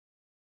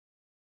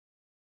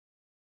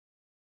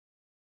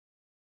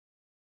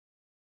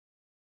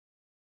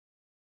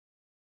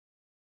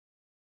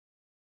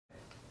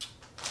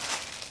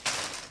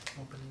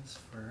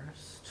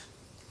first.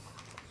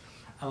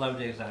 I love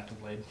the X-Acto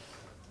blade.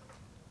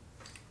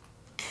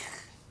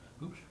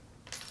 Oops.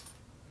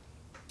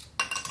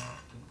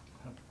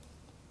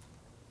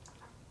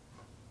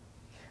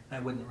 I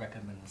wouldn't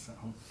recommend this at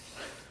home.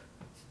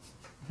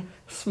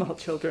 Small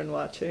children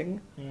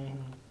watching. Mm-hmm.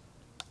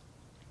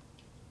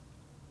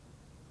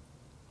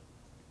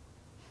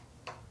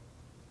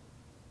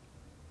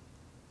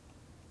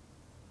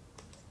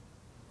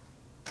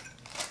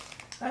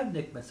 I've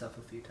nicked myself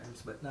a few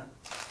times, but not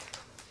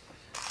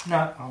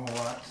a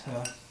lot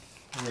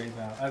to worry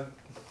about. I've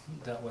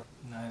dealt with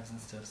knives and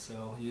stuff,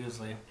 so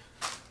usually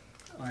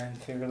I'm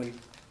fairly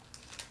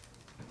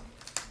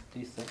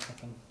decent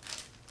looking.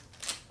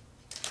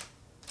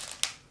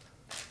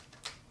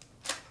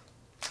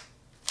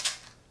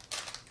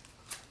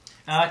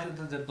 I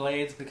like the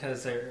blades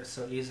because they're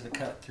so easy to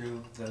cut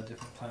through the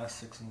different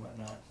plastics and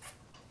whatnot.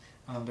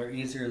 They're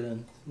easier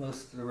than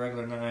most of the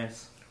regular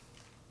knives.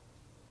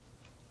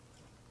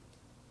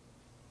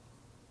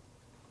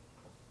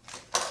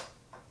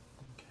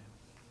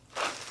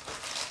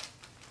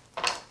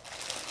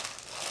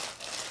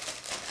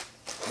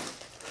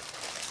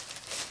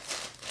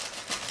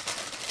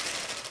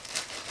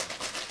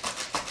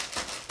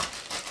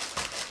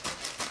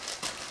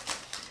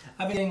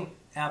 I've been eating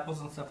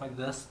apples and stuff like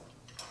this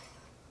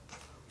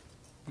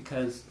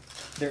because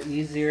they're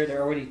easier,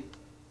 they're already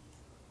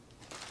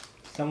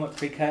somewhat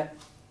pre-cut,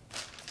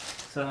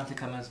 so I don't have to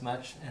come as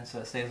much, and so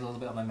it saves a little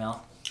bit on my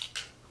mouth.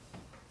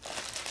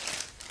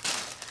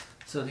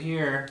 So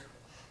here,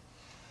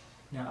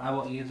 now I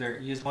will either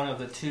use one of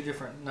the two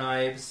different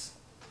knives.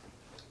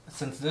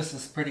 Since this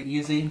is pretty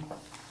easy,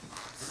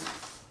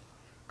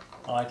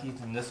 I like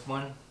using this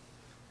one.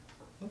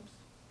 Oops.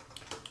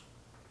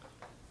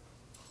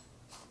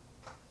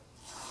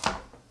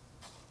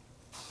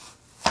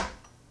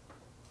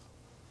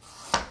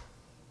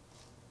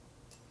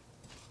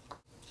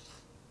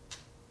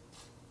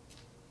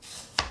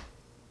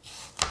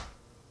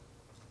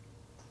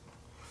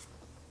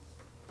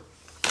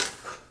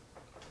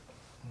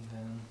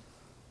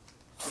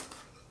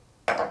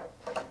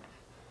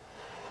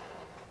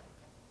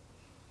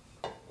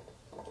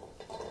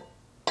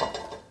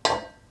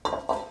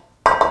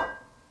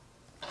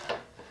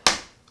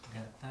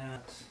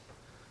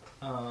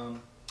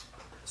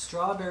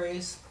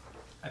 Strawberries,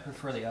 I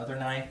prefer the other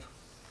knife.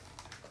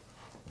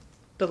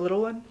 The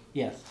little one?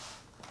 Yes.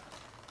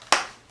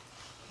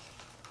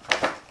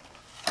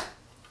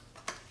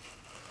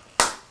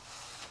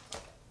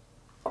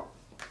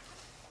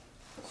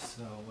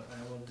 So what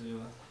I will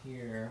do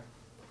here,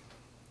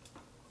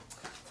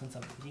 since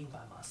I'm eating by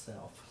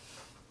myself,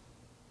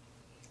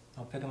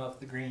 I'll pick them up with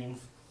the greens.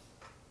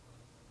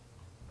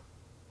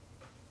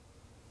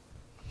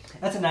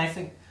 That's a nice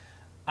thing.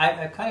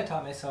 I've kind of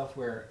taught myself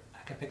where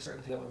I can pick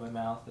certain things up with my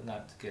mouth and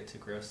not to get too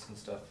gross and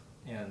stuff.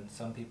 And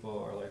some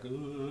people are like,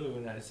 ooh,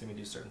 and I see me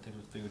do certain things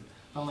with food.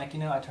 I'm like, you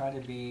know, I try to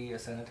be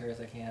as sanitary as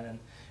I can. And,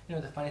 you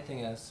know, the funny thing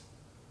is,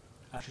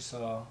 I actually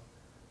saw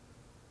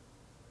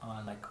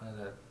on like one of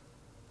the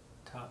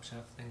Top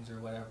Chef things or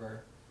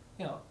whatever,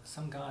 you know,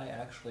 some guy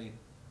actually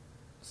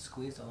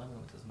squeezed a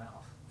lemon with his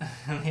mouth.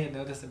 And he had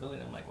no disability.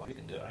 And I'm like, well, you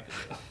can do it, I can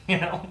do it. You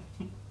know?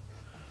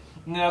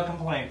 No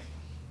complaints.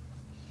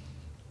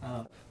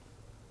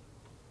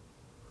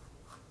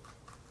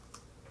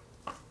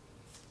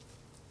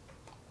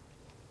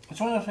 It's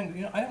one of those things,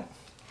 you know, I don't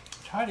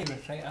try to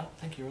even say, I don't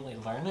think you really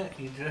learn it.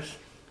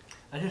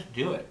 I just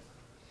do it.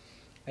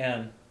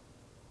 And,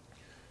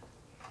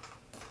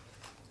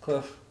 of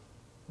course,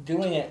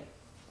 doing it,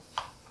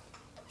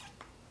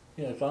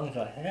 you know, as long as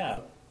I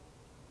have,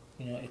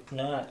 you know, it's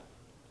not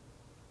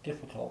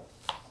difficult.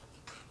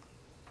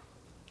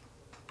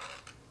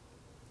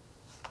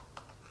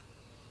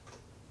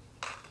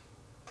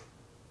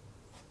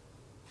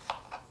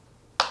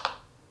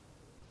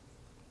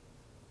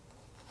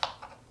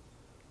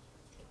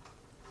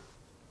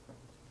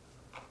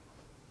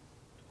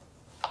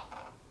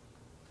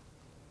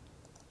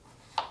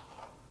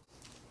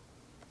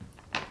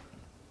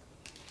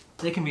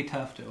 They can be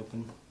tough to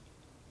open.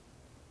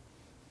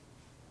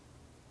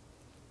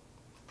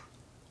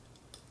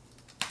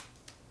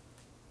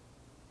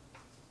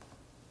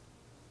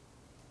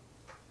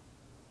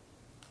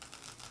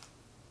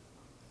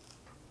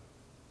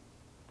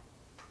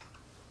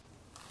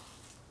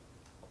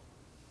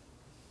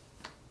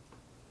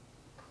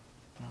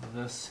 Now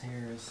this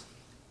here is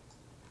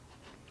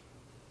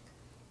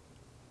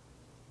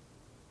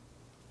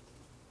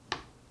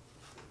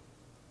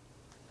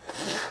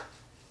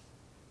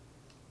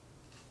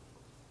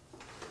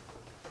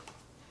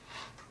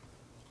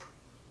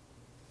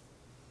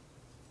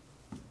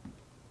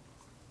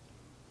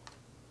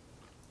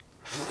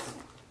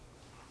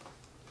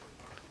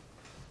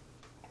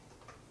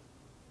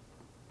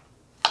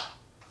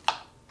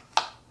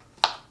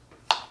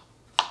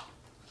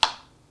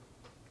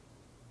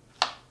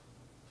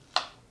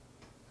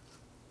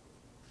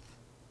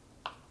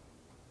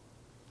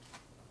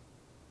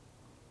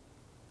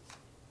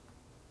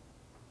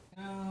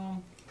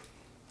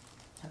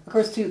of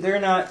course, too, they're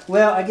not,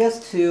 well, I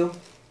guess, too,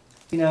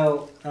 You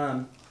know,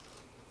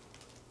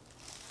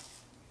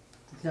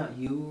 it's not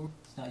you,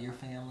 it's not your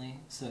family,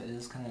 so it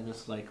is kind of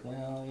just like,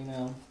 well, you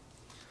know,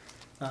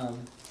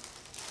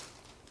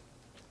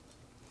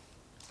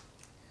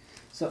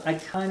 so I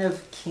kind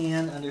of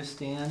can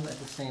understand, but at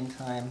the same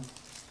time,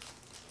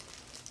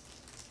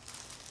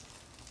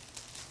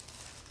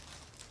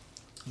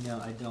 you know,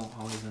 I don't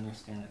always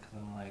understand it because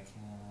I'm like,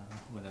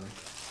 whatever.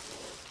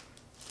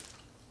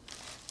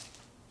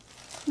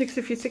 Because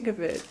if you think of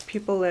it,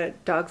 people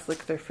let dogs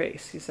lick their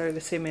face. These are the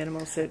same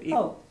animals that eat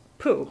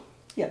poo.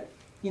 Yeah,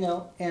 you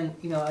know, and,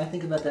 you know, I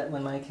think about that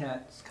when my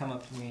cats come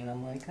up to me and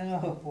I'm like,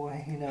 oh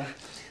boy, you know.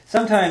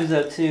 Sometimes,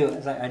 though, too,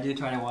 as I do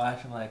try to watch,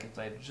 I'm like, it's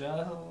like,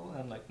 Joe,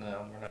 I'm like,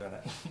 no, we're not doing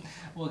that.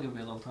 We'll give you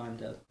a little time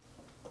to.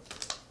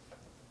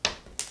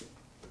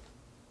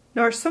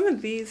 Now, are some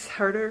of these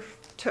harder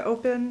to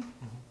open?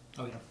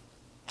 Oh, yeah.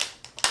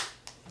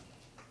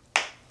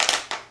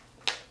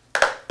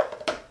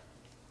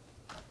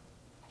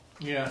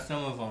 Yeah,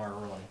 some of them are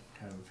really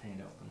kind of a pain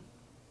to open.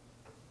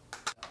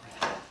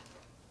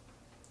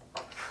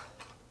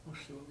 We'll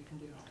see what we can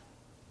do.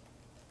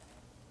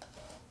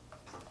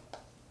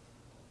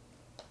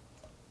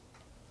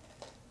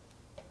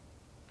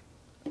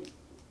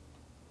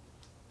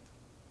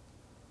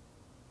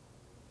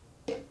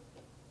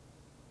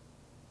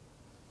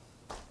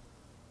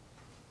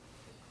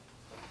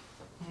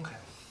 Okay.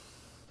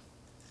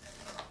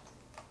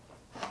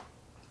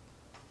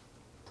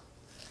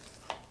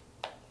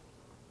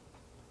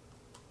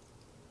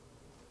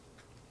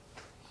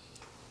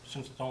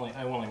 Since it's only,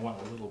 I only want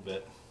a little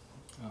bit.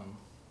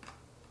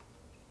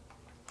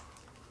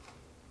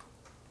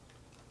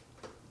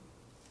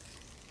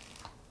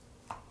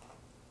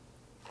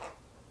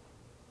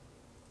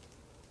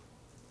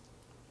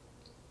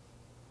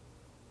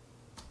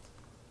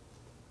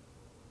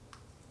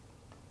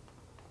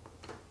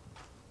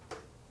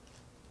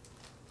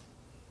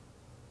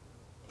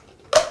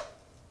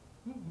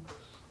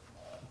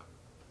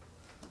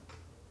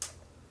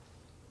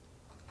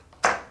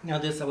 Now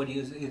this I would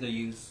either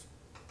use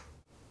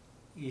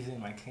using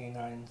my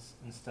canines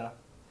and stuff.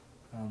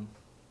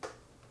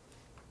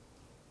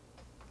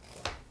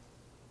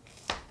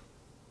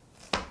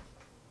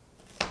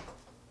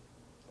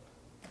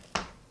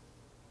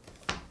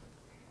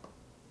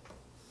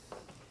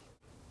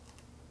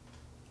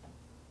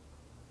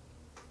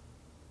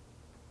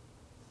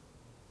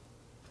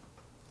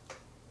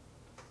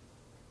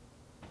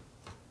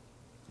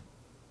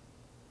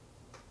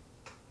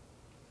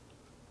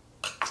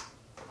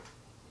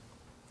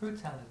 Fruit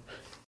salad.